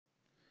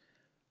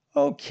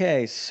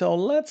Okay, so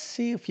let's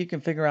see if you can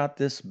figure out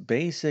this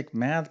basic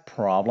math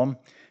problem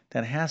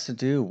that has to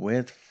do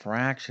with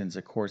fractions.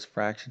 Of course,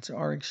 fractions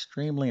are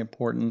extremely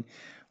important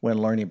when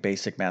learning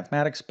basic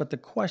mathematics, but the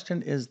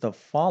question is the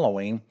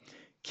following.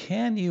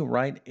 Can you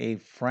write a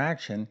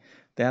fraction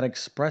that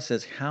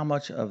expresses how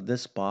much of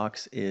this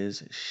box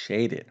is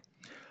shaded?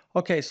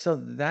 Okay, so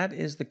that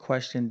is the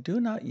question. Do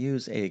not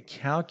use a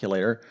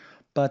calculator,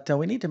 but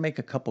we need to make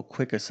a couple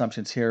quick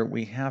assumptions here.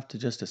 We have to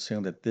just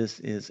assume that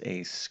this is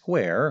a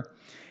square,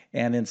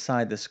 and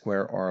inside the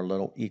square are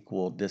little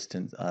equal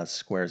distance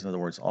squares. In other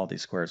words, all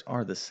these squares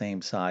are the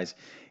same size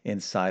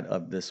inside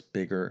of this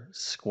bigger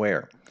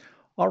square.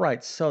 All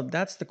right, so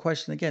that's the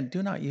question. Again,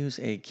 do not use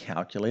a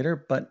calculator,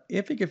 but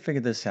if you can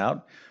figure this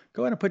out,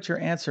 go ahead and put your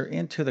answer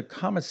into the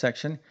comment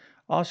section.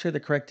 I'll show you the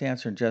correct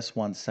answer in just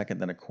 1 second.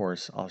 Then, of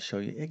course, I'll show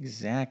you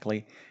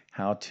exactly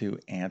how to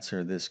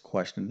answer this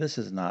question. This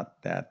is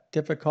not that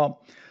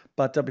difficult.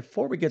 But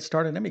before we get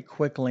started, let me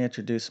quickly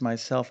introduce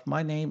myself.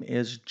 My name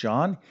is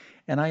John,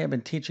 and I have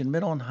been teaching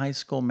middle and high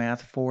school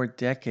math for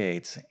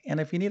decades. And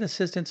if you need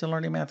assistance in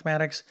learning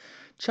mathematics,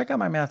 check out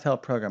my math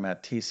help program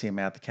at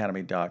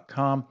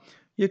tcmathacademy.com.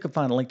 You can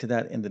find a link to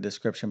that in the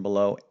description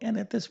below. And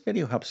if this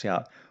video helps you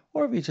out,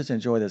 or if you just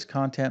enjoy this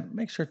content,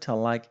 make sure to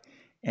like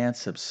and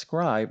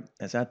subscribe,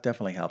 as that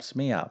definitely helps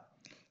me out.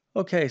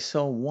 Okay,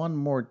 so one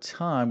more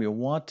time, we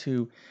want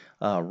to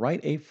write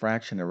a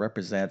fraction that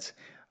represents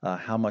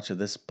how much of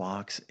this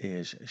box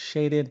is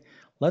shaded.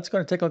 Let's go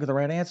and take a look at the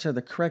right answer.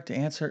 The correct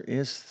answer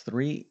is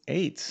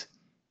 3/8.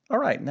 All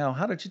right, now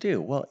how did you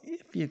do? Well,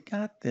 if you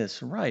got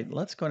this right,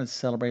 let's go and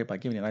celebrate by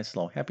giving you a nice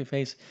little happy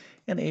face,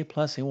 an A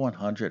plus, a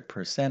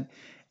 100%,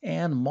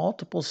 and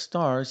multiple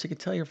stars. You can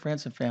tell your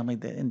friends and family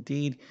that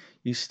indeed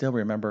you still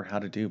remember how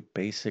to do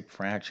basic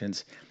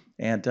fractions.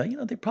 And,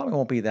 they probably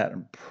won't be that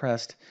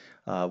impressed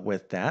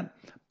with that.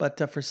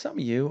 But for some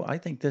of you, I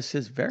think this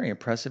is very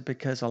impressive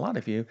because a lot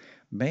of you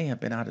may have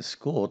been out of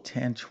school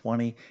 10,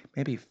 20,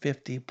 maybe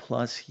 50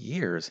 plus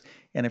years.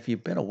 And if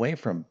you've been away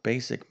from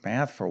basic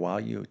math for a while,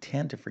 you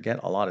tend to forget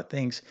a lot of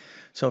things.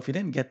 So if you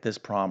didn't get this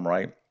problem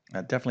right,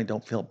 definitely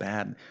don't feel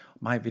bad.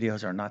 My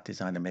videos are not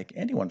designed to make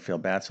anyone feel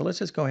bad. So let's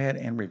just go ahead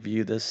and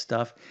review this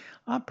stuff.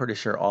 I'm pretty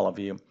sure all of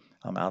you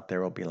out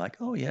there will be like,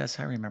 oh, yes,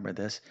 I remember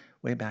this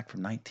way back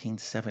from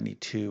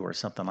 1972 or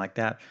something like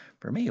that.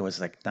 For me, it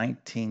was like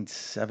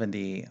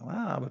 1970. Well,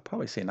 I would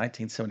probably say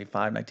 1975,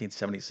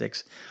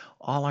 1976.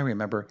 All I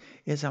remember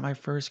is that my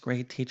first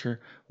grade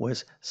teacher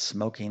was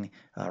smoking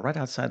right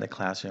outside the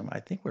classroom. I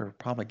think we were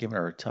probably giving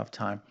her a tough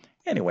time.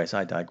 Anyways,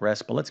 I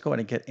digress, but let's go ahead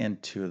and get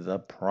into the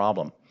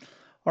problem.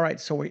 All right,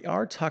 so we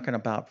are talking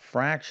about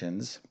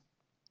fractions.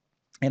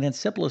 And in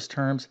simplest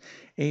terms,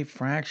 a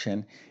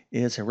fraction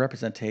is a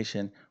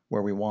representation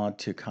where we want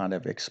to kind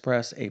of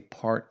express a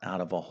part out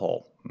of a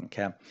whole.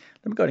 Okay, let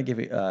me go ahead and give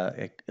you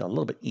a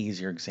little bit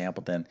easier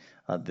example than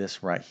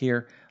this right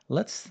here.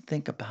 Let's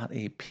think about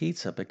a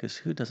pizza because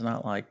who does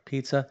not like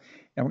pizza?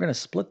 And we're going to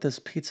split this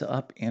pizza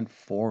up in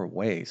four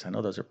ways. I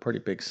know those are pretty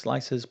big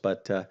slices,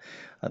 but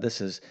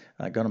this is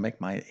going to make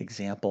my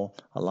example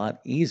a lot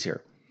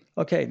easier.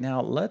 Okay,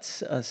 now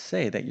let's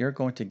say that you're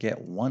going to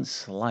get one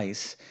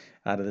slice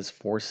out of this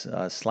four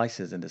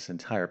slices in this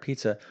entire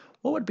pizza.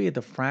 What would be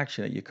the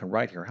fraction that you can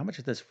write here? How much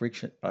of this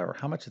friction, or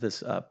how much of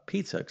this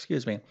pizza,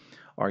 excuse me,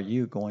 are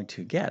you going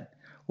to get?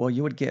 Well,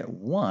 you would get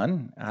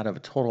one out of a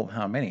total of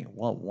how many?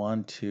 Well,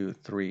 one, two,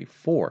 three,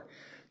 four.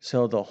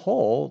 So the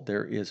whole,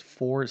 there is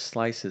four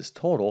slices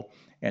total,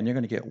 and you're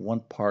going to get one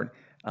part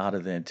out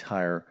of the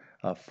entire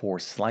four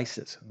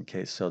slices.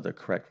 Okay, so the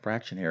correct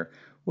fraction here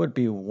would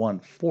be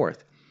 1/4.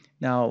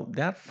 Now,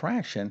 that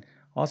fraction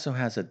also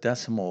has a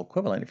decimal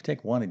equivalent. If you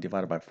take 1 and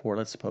divide it by 4,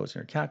 let's suppose in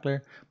your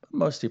calculator, but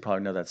most of you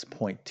probably know that's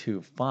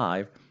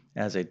 0.25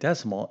 as a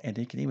decimal, and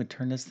you can even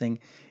turn this thing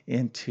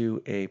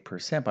into a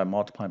percent by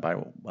multiplying by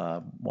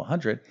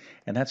 100,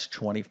 and that's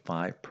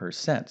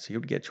 25%. So you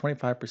would get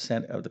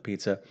 25% of the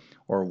pizza,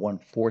 or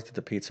 1/4 of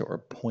the pizza, or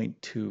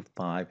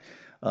 0.25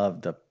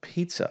 of the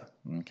pizza.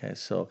 Okay,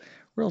 so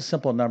real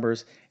simple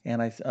numbers,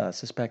 and I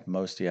suspect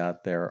most of you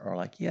out there are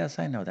like, yes,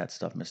 I know that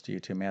stuff, Mr.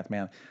 YouTube Math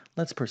Man.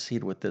 Let's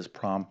proceed with this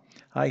problem.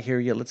 I hear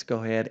you. Let's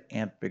go ahead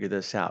and figure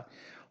this out.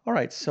 All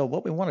right, so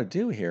what we want to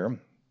do here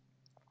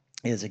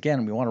is,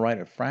 again, we want to write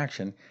a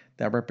fraction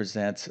that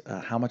represents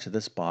how much of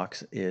this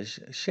box is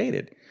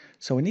shaded.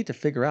 So we need to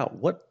figure out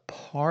what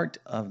part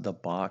of the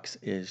box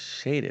is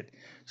shaded.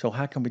 So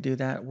how can we do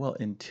that? Well,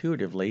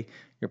 intuitively,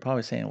 you're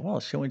probably saying, well,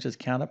 should we just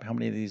count up how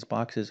many of these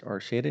boxes are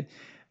shaded?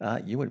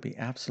 You would be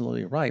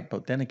absolutely right.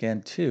 But then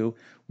again, too,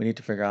 we need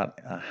to figure out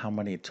how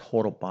many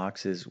total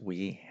boxes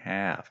we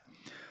have.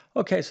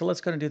 Okay, so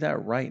let's go and do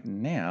that right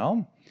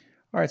now.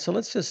 All right, so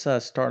let's just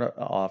start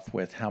off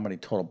with how many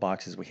total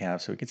boxes we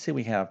have. So we can see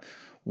we have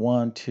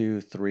one,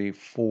 two, three,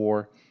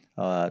 four,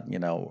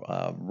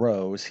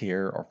 rows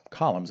here, or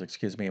columns,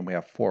 excuse me, and we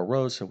have four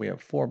rows. So we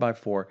have 4 by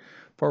 4,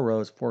 4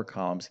 rows, 4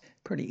 columns.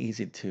 Pretty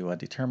easy to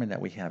determine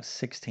that we have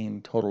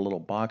 16 total little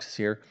boxes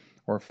here,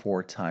 or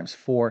 4 times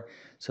 4.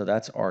 So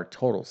that's our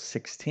total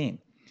 16.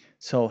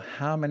 So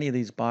how many of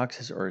these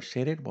boxes are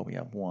shaded? Well, we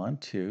have one,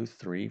 two,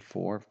 three,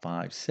 four,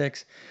 five,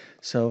 six.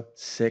 So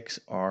six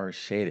are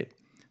shaded.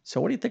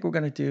 So what do you think we're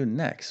going to do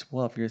next?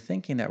 Well, if you're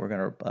thinking that we're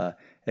going to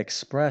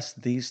express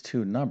these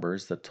two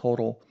numbers, the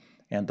total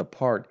and the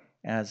part,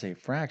 as a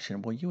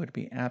fraction, well, you would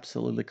be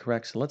absolutely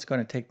correct. So let's go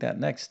ahead and take that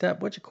next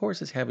step, which of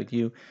course is having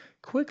you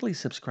quickly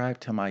subscribe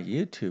to my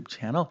YouTube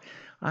channel.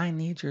 I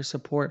need your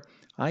support.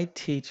 I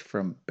teach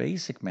from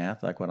basic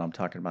math, like what I'm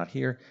talking about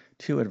here,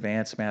 to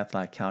advanced math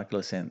like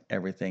calculus and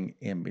everything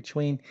in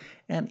between.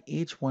 And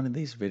each one of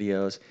these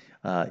videos,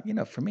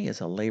 for me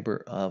is a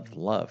labor of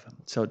love.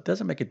 So it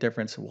doesn't make a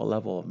difference what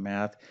level of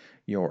math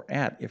you're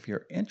at. If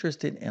you're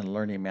interested in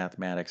learning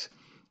mathematics,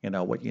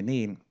 what you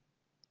need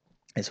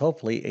is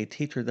hopefully a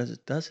teacher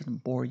that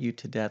doesn't bore you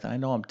to death. I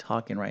know I'm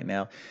talking right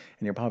now,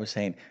 and you're probably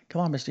saying,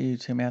 "Come on, Mr.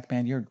 YouTube Math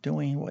Man, you're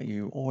doing what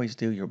you always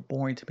do. You're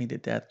boring to me to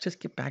death. Just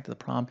get back to the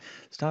problem.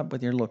 Stop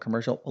with your little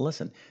commercial." Well,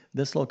 listen,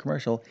 this little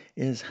commercial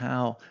is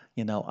how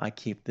I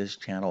keep this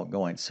channel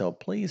going. So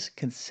please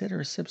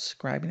consider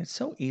subscribing. It's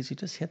so easy.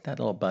 Just hit that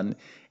little button,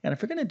 and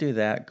if you're going to do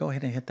that, go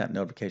ahead and hit that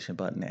notification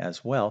button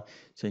as well,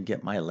 so you can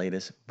get my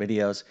latest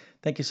videos.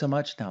 Thank you so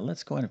much. Now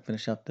let's go ahead and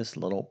finish up this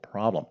little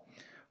problem.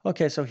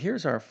 Okay, so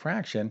here's our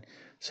fraction.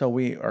 So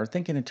we are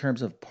thinking in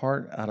terms of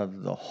part out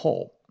of the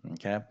whole.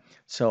 Okay,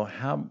 so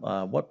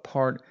what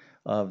part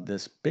of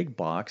this big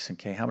box?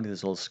 Okay, how many of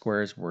these little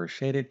squares were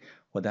shaded?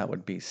 Well, that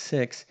would be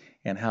 6.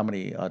 And how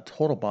many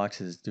total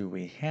boxes do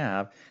we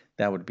have?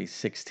 That would be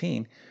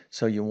 16.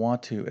 So you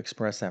want to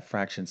express that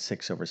fraction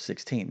 6 over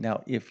 16.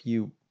 Now, if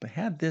you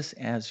had this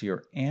as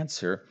your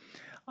answer,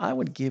 I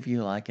would give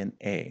you like an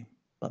A,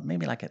 but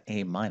maybe like an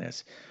A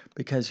minus,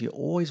 because you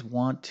always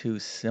want to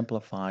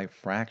simplify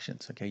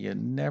fractions. Okay, you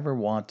never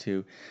want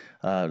to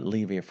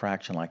leave a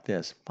fraction like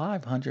this,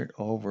 500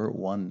 over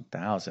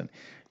 1,000.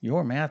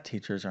 Your math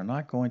teachers are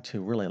not going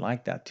to really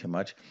like that too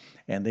much,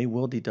 and they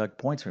will deduct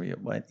points from you.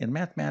 But in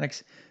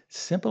mathematics,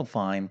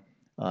 simplifying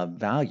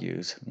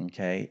values,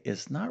 okay,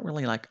 is not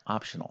really like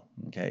optional.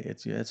 Okay,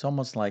 it's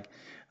almost like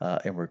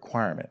a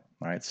requirement.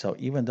 All right, so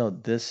even though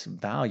this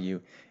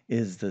value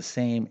is the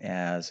same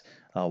as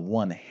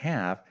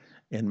 1/2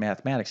 in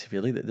mathematics, if you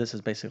leave it, this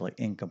is basically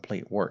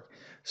incomplete work.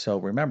 So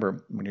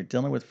remember, when you're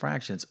dealing with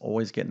fractions,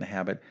 always get in the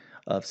habit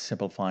of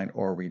simplifying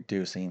or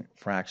reducing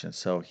fractions.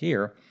 So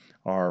here,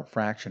 our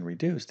fraction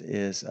reduced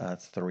is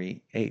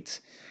 3/8.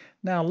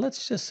 Now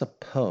let's just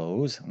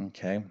suppose,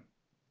 okay,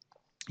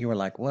 you were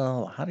like,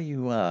 well, how do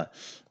you,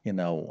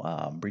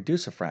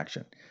 reduce a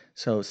fraction?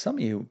 So some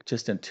of you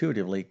just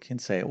intuitively can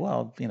say,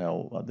 well,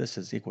 this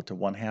is equal to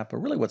 1/2. But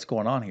really what's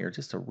going on here,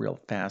 just a real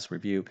fast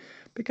review,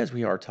 because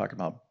we are talking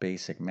about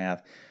basic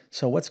math.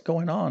 So what's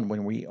going on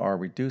when we are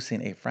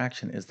reducing a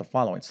fraction is the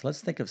following. So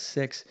let's think of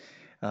 6.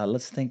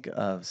 Let's think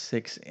of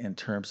 6 in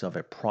terms of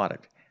a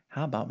product.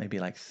 How about maybe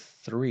like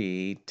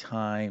 3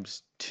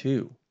 times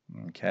 2?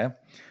 Okay,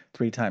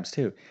 3 times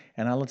 2.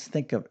 And now let's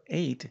think of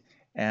 8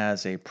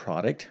 as a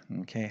product.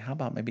 Okay, how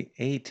about maybe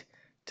 8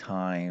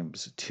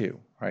 times 2?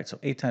 All right, so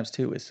 8 times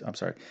 2 is, I'm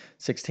sorry,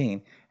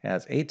 16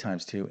 as 8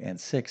 times 2 and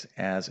 6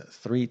 as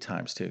 3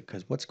 times 2.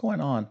 Because what's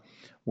going on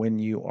when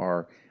you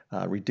are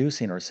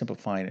reducing or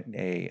simplifying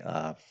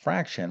a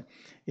fraction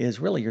is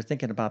really you're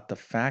thinking about the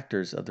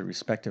factors of the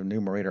respective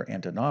numerator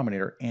and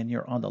denominator, and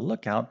you're on the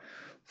lookout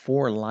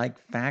for like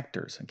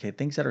factors. Okay,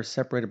 things that are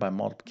separated by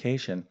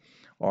multiplication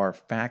are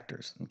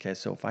factors. Okay,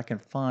 so if I can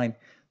find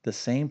the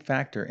same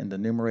factor in the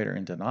numerator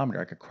and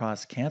denominator, I could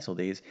cross cancel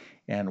these,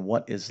 and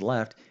what is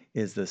left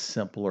is the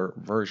simpler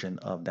version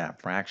of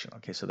that fraction.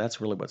 Okay, so that's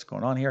really what's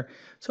going on here.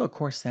 So of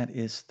course that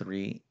is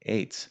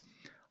 3/8.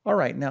 All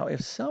right, now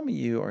if some of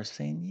you are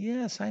saying,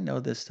 yes, I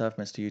know this stuff,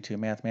 Mr. YouTube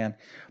Math Man,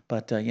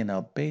 but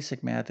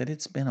basic math, and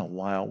it's been a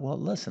while. Well,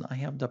 listen, I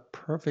have the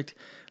perfect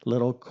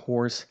little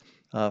course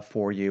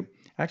for you.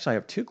 Actually, I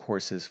have two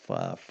courses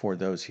for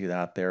those of you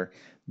out there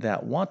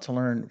that want to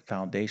learn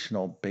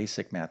foundational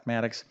basic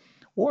mathematics,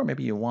 or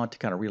maybe you want to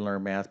kind of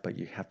relearn math, but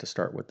you have to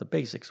start with the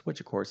basics, which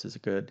of course is a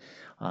good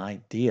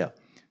idea.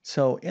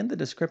 So in the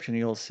description,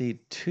 you'll see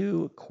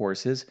two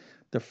courses.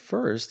 The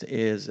first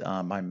is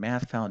my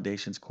Math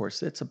Foundations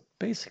course. It's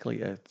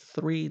basically a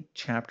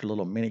 3-chapter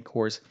little mini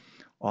course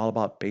all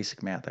about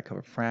basic math. I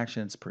cover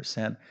fractions,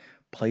 percent,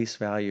 place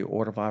value,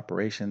 order of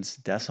operations,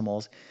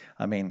 decimals.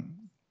 I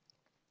mean,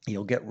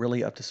 you'll get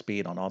really up to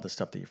speed on all the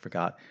stuff that you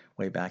forgot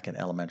way back in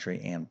elementary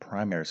and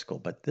primary school.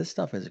 But this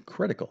stuff is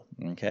critical,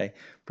 okay,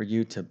 for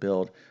you to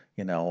build,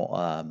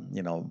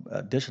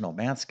 additional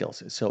math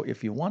skills. So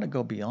if you want to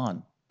go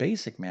beyond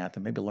basic math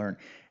and maybe learn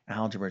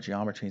algebra,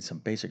 geometry, and some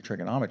basic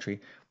trigonometry,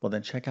 well,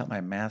 then check out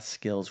my Math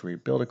Skills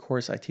Rebuilder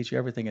course. I teach you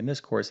everything in this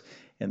course.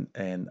 In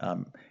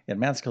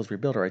Math Skills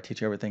Rebuilder, I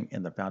teach you everything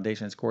in the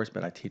Foundations course,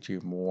 but I teach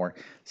you more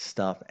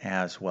stuff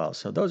as well.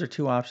 So those are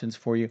two options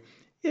for you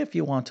if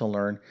you want to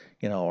learn,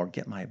 or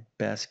get my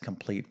best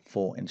complete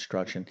full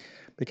instruction.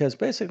 Because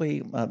basically,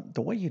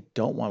 the way you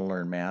don't want to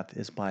learn math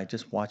is by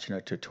just watching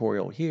a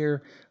tutorial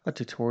here, a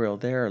tutorial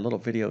there, a little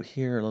video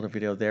here, a little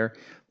video there.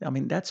 I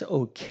mean, that's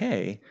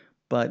okay,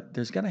 but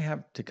there's going to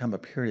have to come a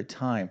period of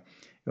time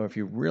If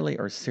you really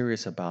are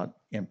serious about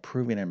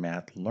improving in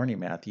math, learning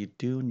math, you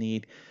do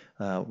need,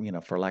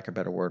 for lack of a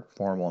better word,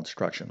 formal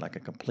instruction, like a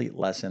complete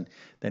lesson.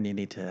 Then you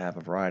need to have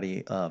a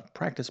variety of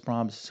practice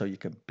problems so you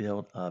can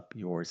build up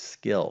your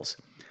skills.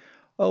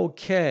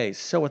 Okay,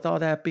 so with all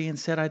that being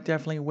said, I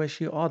definitely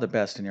wish you all the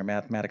best in your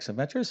mathematics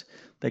adventures.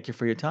 Thank you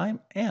for your time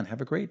and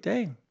have a great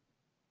day.